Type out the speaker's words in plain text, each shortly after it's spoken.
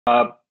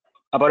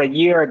About a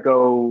year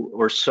ago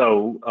or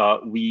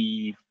so,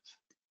 we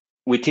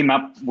team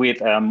up with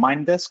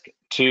Mindesk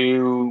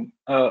to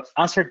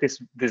answer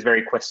this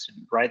very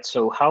question, right?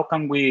 So how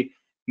can we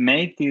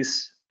make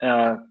this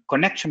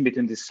connection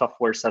between these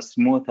softwares as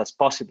smooth as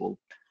possible,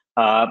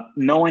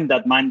 knowing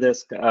that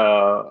Mindesk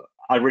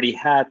already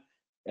had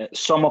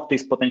some of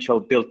this potential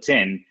built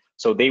in.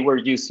 So they were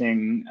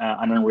using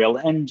an Unreal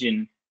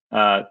Engine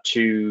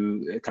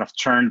to kind of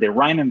turn the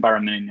Rhino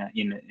environment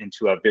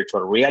into a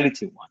virtual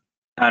reality one.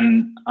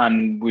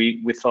 And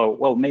we thought,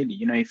 well, maybe,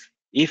 you know,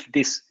 if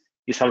this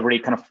is already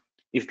kind of,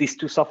 if these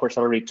two softwares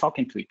are already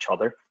talking to each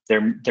other,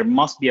 there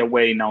must be a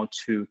way now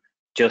to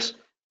just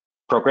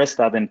progress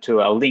that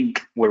into a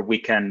link where we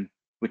can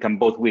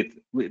both with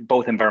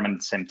both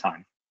environments at the same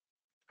time.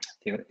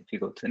 If you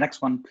go to the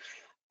next one,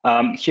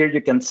 here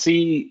you can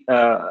see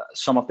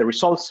some of the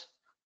results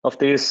of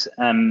this,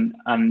 and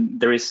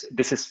this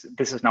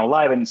is now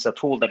live, and it's a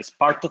tool that is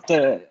part of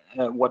the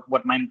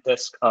what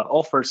Mindesk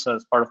offers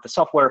as part of the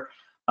software.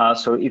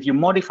 So if you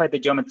modify the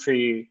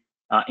geometry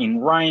in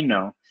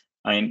Rhino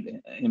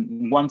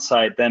in one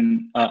side,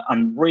 then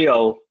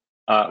Unreal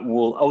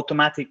will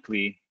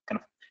automatically kind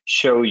of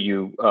show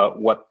you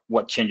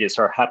what changes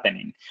are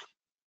happening.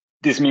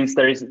 This means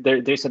there's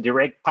a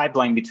direct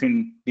pipeline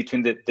between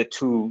the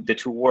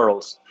two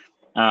worlds,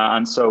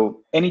 and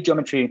so any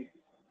geometry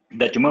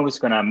that you move is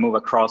going to move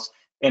across.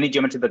 Any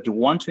geometry that you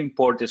want to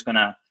import is going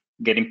to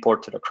get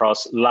imported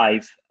across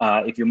live.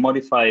 If you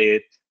modify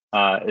it,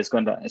 it's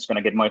going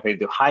to get modified.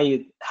 To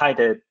hide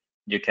it,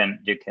 you can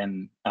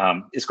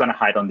it's going to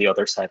hide on the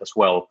other side as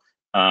well.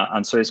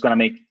 And so it's going to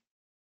make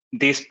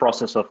this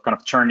process of kind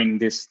of turning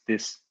this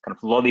kind of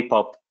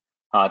lollipop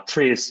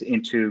trees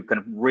into kind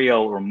of real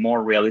or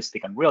more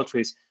realistic and real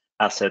trees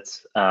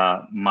assets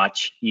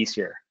much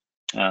easier.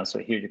 So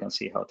here you can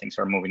see how things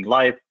are moving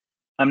live.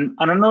 And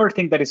another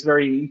thing that is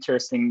very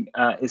interesting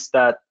is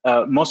that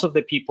most of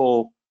the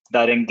people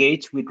that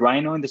engage with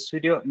Rhino in the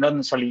studio not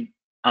necessarily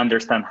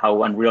understand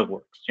how Unreal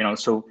works. You know,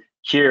 so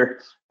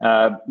here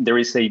there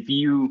is a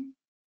view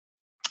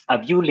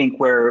link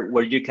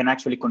where you can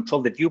actually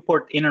control the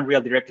viewport in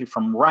Unreal directly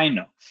from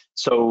Rhino.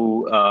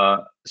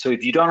 So so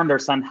if you don't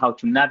understand how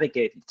to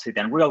navigate to the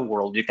Unreal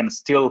world, you can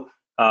still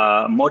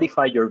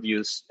modify your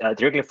views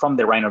directly from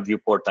the Rhino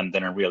viewport, and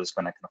then Unreal is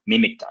going to kind of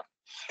mimic that.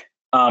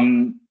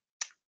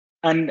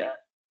 And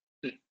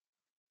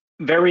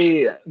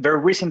very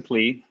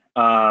recently,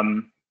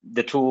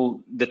 the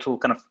tool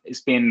kind of has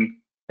been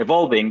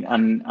evolving,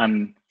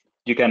 and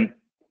you can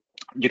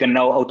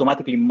now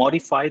automatically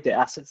modify the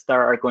assets that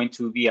are going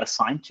to be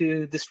assigned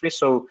to this tree.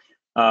 So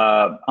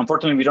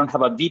unfortunately, we don't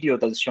have a video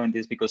that's showing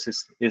this because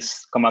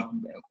it's come up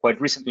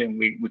quite recently and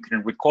we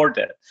couldn't record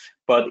it.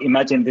 But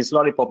imagine these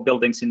lollipop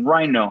buildings in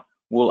Rhino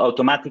will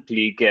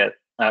automatically get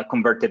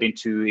converted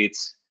into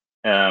its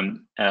kind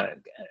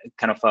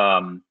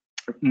of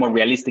more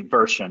realistic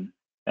version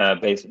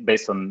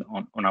based on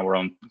our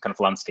own kind of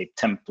landscape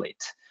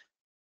template.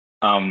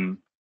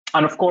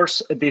 And of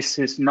course, this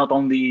is not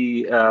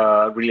only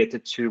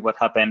related to what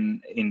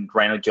happened in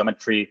Rhino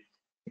geometry,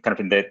 kind of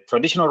in the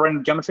traditional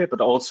Rhino geometry, but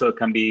also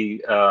can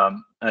be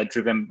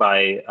driven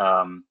by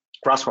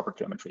Grasshopper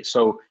geometry.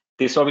 So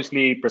this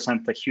obviously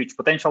presents a huge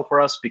potential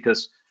for us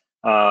because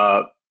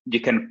you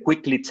can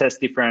quickly test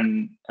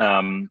different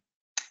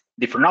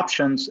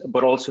options,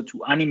 but also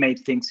to animate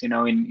things, you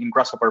know, in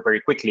Grasshopper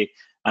very quickly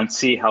and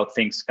see how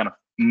things kind of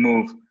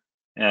move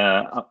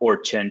or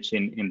change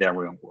in the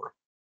real world.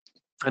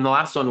 And the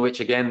last one, which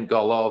again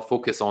got a lot of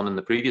focus on in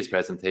the previous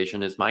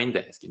presentation, is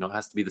Mindesk. You know, it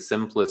has to be the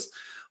simplest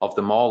of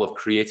them all of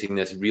creating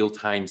this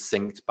real-time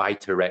synced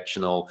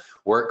bidirectional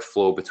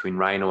workflow between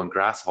Rhino and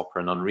Grasshopper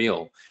and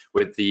Unreal,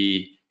 with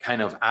the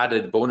kind of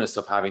added bonus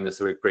of having this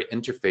sort of great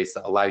interface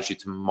that allows you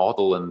to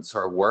model and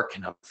sort of work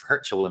in a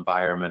virtual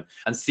environment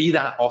and see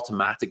that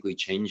automatically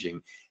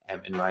changing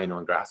in Rhino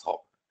and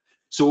Grasshopper.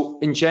 So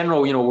in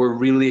general, you know, we're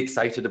really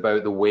excited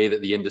about the way that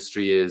the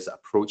industry is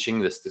approaching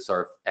this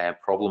sort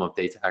of problem of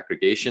data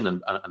aggregation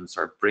and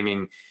sort of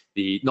bringing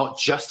the, not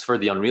just for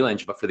the Unreal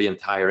Engine, but for the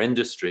entire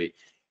industry.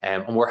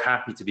 And we're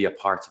happy to be a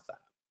part of that.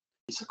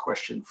 It's a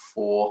question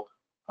for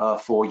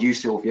you,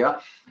 Silvia.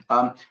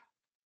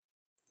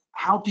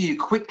 How do you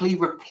quickly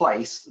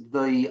replace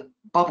the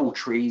bubble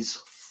trees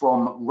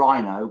from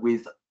Rhino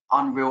with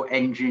Unreal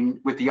Engine,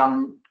 with the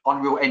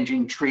Unreal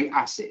Engine tree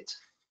asset?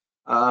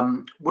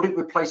 Would it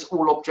replace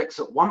all objects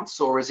at once,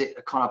 or is it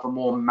a kind of a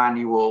more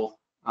manual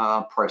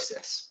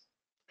process?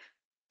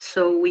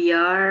 So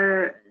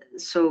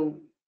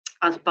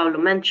as Pablo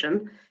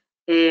mentioned,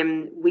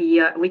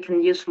 we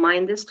can use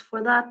Mindesk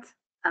for that,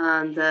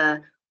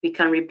 and we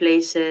can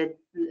replace it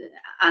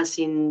as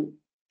in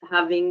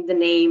having the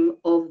name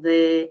of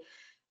the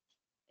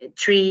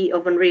tree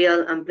of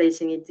Unreal and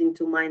placing it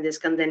into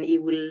Mindesk, and then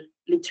it will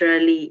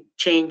literally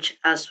change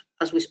as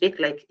we speak.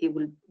 Like it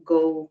will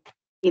go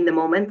in the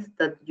moment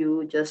that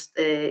you just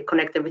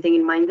connect everything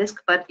in Mindesk.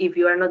 But if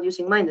you are not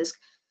using Mindesk,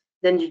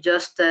 then you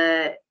just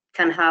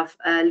can have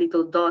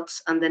little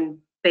dots and then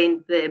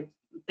paint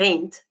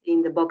paint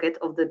in the bucket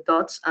of the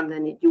dots, and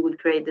then you will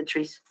create the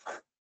trees.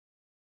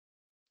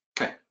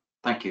 Okay,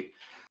 thank you.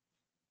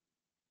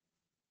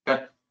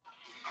 Okay.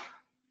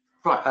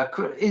 Right,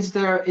 is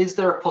there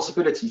a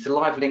possibility to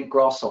live link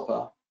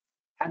Grasshopper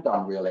and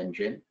Unreal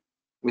Engine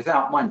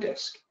without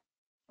Mindesk?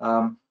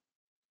 I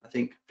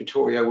think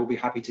Vittorio will be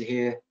happy to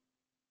hear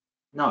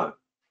no.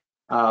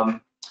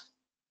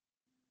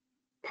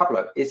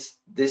 Pablo, is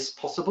this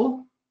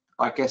possible?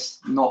 I guess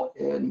not.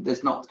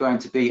 There's not going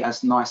to be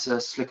as nice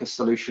a slicker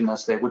solution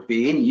as there would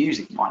be in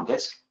using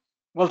Mindesk.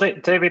 Well,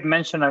 David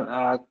mentioned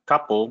a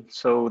couple.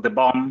 So the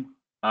BOM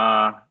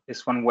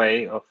is one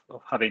way of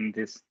having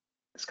this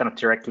kind of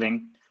direct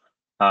link.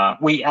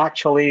 We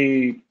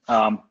actually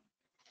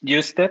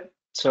used it.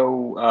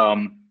 So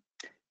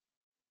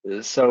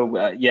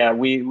yeah,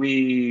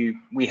 we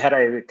had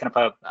a kind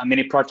of a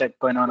mini project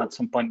going on at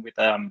some point with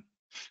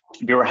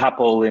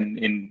Weir-McCall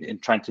in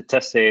trying to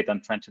test it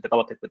and trying to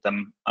develop it with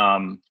them.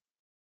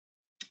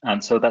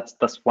 And so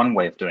that's one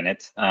way of doing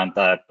it.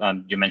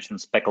 And you mentioned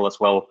Speckle as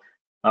well.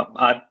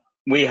 I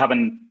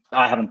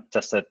haven't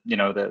tested, you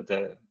know,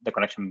 the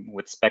connection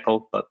with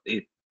Speckle, but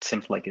it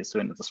seems like it's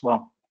doing it as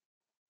well.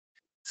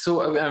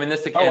 So I mean,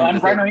 this again. Oh,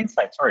 and Rhino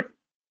Insight. Sorry.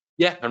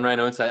 Yeah, and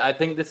Rhino Insight. I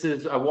think this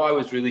is what I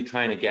was really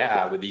trying to get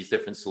at with these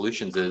different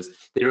solutions is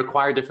they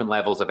require different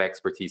levels of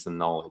expertise and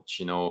knowledge.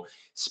 You know,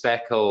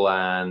 Speckle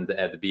and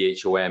the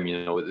BHOM,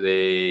 you know,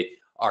 they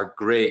are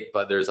great,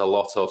 but there's a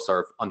lot of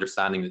sort of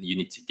understanding that you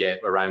need to get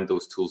around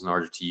those tools in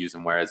order to use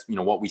them. Whereas, you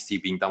know, what we see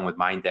being done with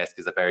Mindesk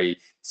is a very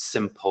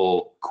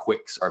simple,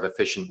 quick, sort of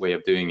efficient way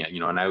of doing it,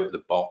 you know, an out of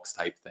the box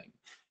type thing.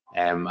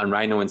 And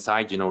Rhino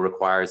Inside, you know,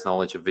 requires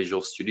knowledge of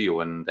Visual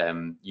Studio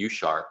and U#.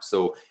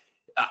 So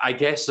I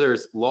guess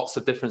there's lots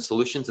of different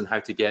solutions on how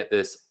to get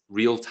this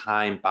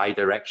real-time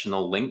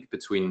bi-directional link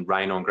between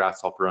Rhino and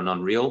Grasshopper and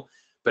Unreal,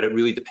 but it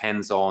really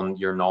depends on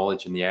your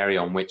knowledge in the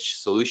area on which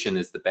solution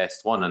is the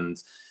best one.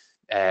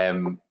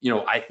 And you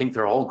know, I think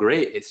they're all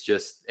great. It's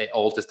just, it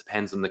all just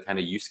depends on the kind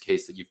of use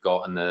case that you've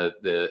got and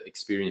the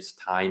experience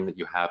time that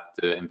you have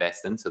to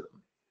invest into them.